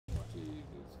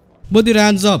Put your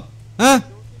hands up. Huh?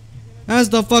 Hands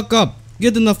the fuck up.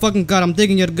 Get in the fucking car. I'm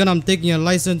taking your gun. I'm taking your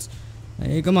license.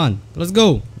 Hey, come on. Let's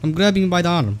go. I'm grabbing you by the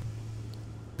arm.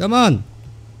 Come on.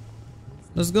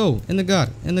 Let's go. In the car.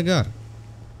 In the car.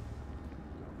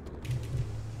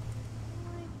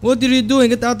 What are you doing?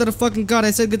 Get out of the fucking car.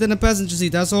 I said get in the passenger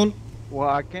seat, asshole. Well,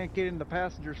 I can't get in the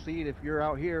passenger seat if you're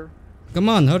out here. Come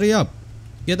on, hurry up.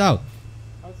 Get out.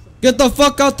 Get the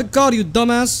fuck out the car, you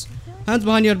dumbass. Hands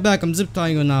behind your back. I'm zip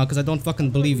tying you now because I don't fucking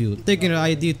believe you. Taking your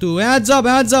ID too. Hands up,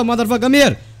 motherfucker. Come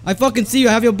here. I fucking see you.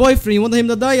 I have your boyfriend. You want him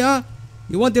to die, huh?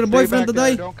 You want your boyfriend to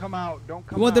die? Don't come out. Don't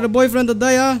come out. You want your boyfriend to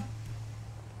die, huh?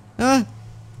 Huh?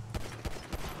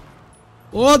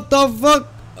 What the fuck?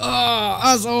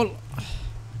 Ah, asshole.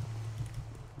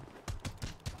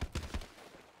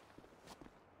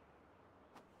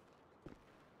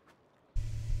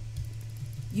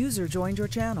 User joined your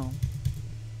channel.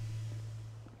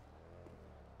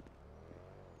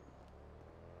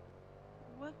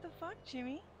 What the fuck,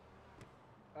 Jimmy?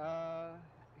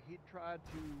 He tried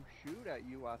to shoot at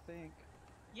you, I think.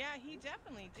 Yeah, he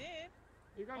definitely did.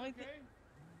 You guys okay?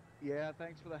 Yeah,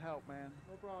 thanks for the help, man.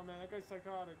 No problem, man. That guy's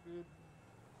psychotic, dude.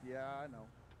 Yeah, I know.